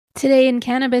Today in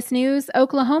cannabis news,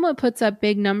 Oklahoma puts up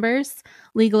big numbers,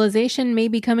 legalization may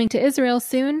be coming to Israel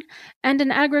soon, and an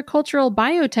agricultural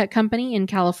biotech company in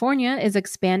California is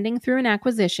expanding through an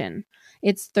acquisition.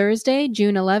 It's Thursday,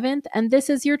 June 11th, and this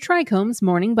is your TRICHOMES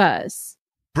Morning Buzz.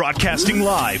 Broadcasting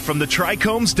live from the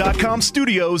TRICHOMES.com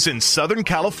studios in Southern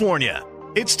California,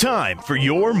 it's time for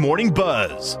your Morning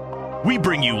Buzz. We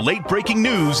bring you late-breaking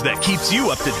news that keeps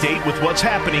you up to date with what's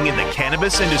happening in the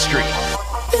cannabis industry.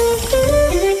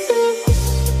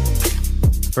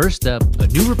 First up, a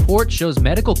new report shows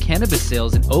medical cannabis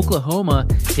sales in Oklahoma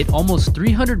hit almost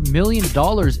 $300 million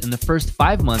in the first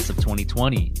 5 months of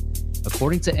 2020.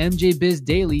 According to MJ Biz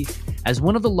Daily, as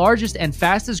one of the largest and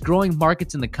fastest growing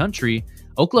markets in the country,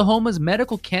 Oklahoma's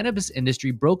medical cannabis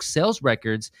industry broke sales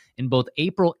records in both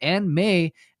April and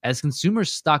May as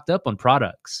consumers stocked up on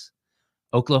products.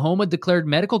 Oklahoma declared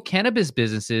medical cannabis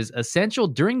businesses essential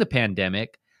during the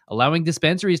pandemic, allowing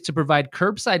dispensaries to provide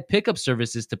curbside pickup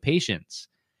services to patients.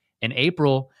 In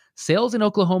April, sales in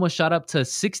Oklahoma shot up to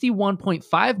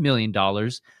 $61.5 million,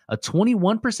 a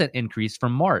 21% increase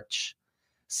from March.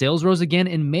 Sales rose again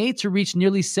in May to reach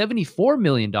nearly $74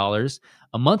 million,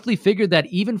 a monthly figure that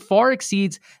even far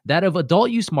exceeds that of adult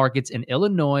use markets in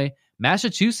Illinois,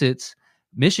 Massachusetts,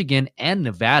 Michigan, and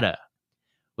Nevada.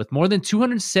 With more than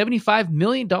 $275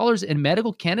 million in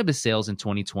medical cannabis sales in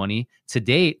 2020, to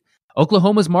date,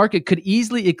 Oklahoma's market could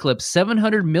easily eclipse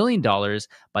 $700 million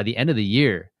by the end of the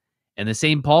year, in the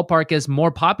same ballpark as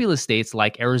more populous states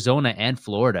like Arizona and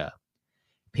Florida.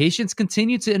 Patients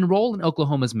continue to enroll in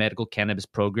Oklahoma's medical cannabis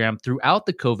program throughout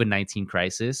the COVID-19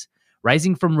 crisis,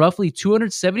 rising from roughly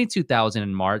 272,000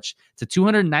 in March to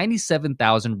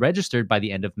 297,000 registered by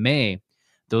the end of May,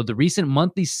 though the recent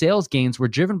monthly sales gains were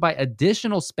driven by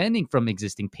additional spending from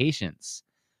existing patients.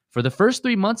 For the first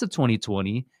 3 months of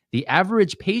 2020, the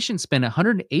average patient spent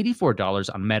 $184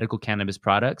 on medical cannabis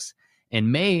products. In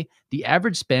May, the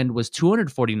average spend was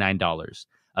 $249,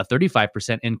 a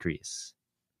 35% increase.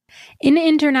 In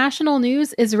international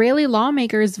news, Israeli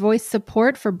lawmakers voice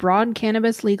support for broad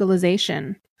cannabis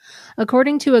legalization.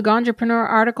 According to a Ganjapreneur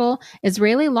article,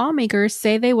 Israeli lawmakers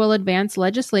say they will advance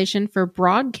legislation for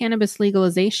broad cannabis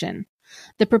legalization.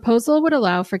 The proposal would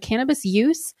allow for cannabis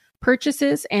use,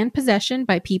 purchases, and possession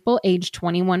by people aged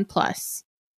 21 plus.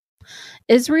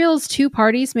 Israel's two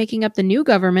parties making up the new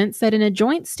government said in a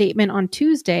joint statement on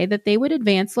Tuesday that they would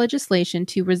advance legislation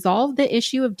to resolve the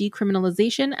issue of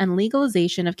decriminalization and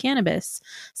legalization of cannabis,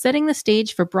 setting the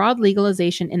stage for broad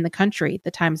legalization in the country,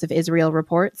 the Times of Israel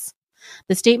reports.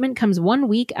 The statement comes 1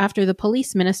 week after the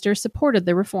police minister supported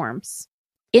the reforms.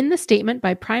 In the statement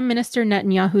by Prime Minister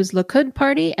Netanyahu's Likud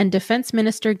party and Defense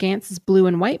Minister Gantz's Blue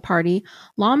and White party,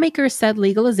 lawmakers said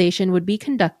legalization would be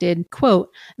conducted, quote,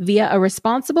 via a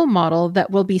responsible model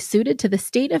that will be suited to the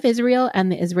state of Israel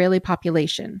and the Israeli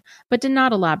population, but did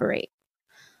not elaborate.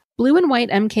 Blue and White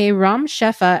MK Ram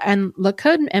Shefa and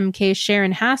Likud MK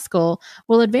Sharon Haskell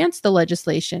will advance the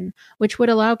legislation, which would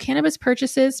allow cannabis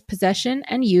purchases, possession,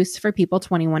 and use for people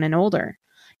 21 and older.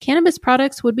 Cannabis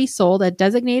products would be sold at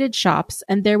designated shops,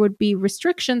 and there would be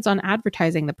restrictions on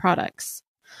advertising the products.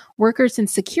 Workers in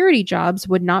security jobs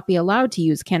would not be allowed to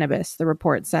use cannabis, the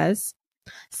report says.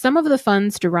 Some of the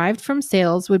funds derived from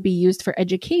sales would be used for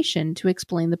education to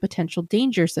explain the potential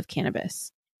dangers of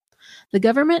cannabis. The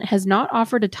government has not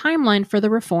offered a timeline for the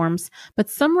reforms, but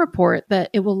some report that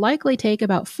it will likely take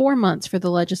about 4 months for the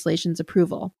legislation's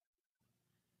approval.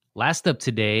 Last up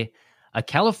today, a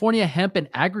California hemp and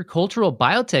agricultural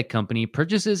biotech company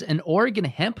purchases an Oregon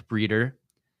hemp breeder.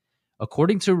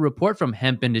 According to a report from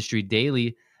Hemp Industry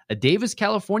Daily, a Davis,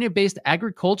 California-based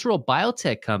agricultural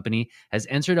biotech company has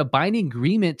entered a binding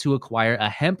agreement to acquire a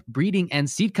hemp breeding and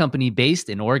seed company based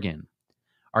in Oregon.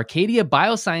 Arcadia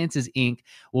Biosciences, Inc.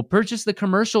 will purchase the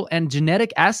commercial and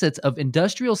genetic assets of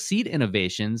Industrial Seed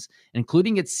Innovations,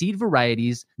 including its seed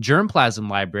varieties, germplasm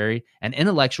library, and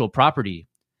intellectual property.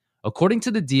 According to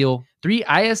the deal, 3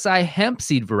 ISI hemp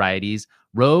seed varieties,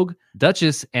 Rogue,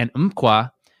 Duchess, and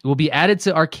Umpqua, will be added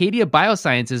to Arcadia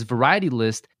Biosciences' variety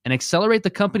list and accelerate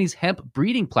the company's hemp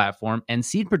breeding platform and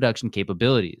seed production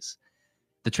capabilities.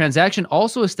 The transaction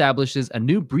also establishes a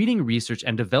new breeding research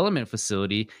and development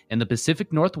facility in the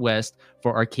Pacific Northwest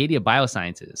for Arcadia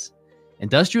Biosciences.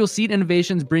 Industrial Seed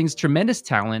Innovations brings tremendous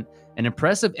talent, an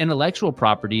impressive intellectual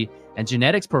property and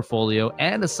genetics portfolio,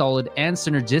 and a solid and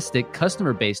synergistic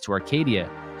customer base to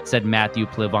Arcadia, said Matthew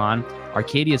Plivon,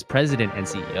 Arcadia's president and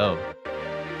CEO.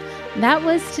 That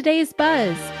was today's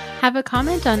Buzz. Have a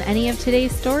comment on any of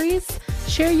today's stories?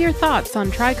 Share your thoughts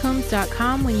on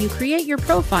trichomes.com when you create your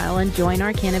profile and join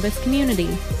our cannabis community.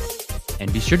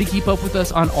 And be sure to keep up with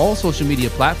us on all social media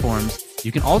platforms.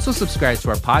 You can also subscribe to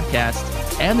our podcast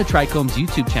podcast and the Trichomes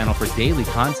YouTube channel for daily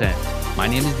content. My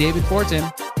name is David Fortin.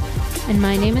 And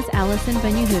my name is Allison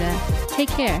Ben-Yehuda. Take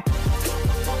care.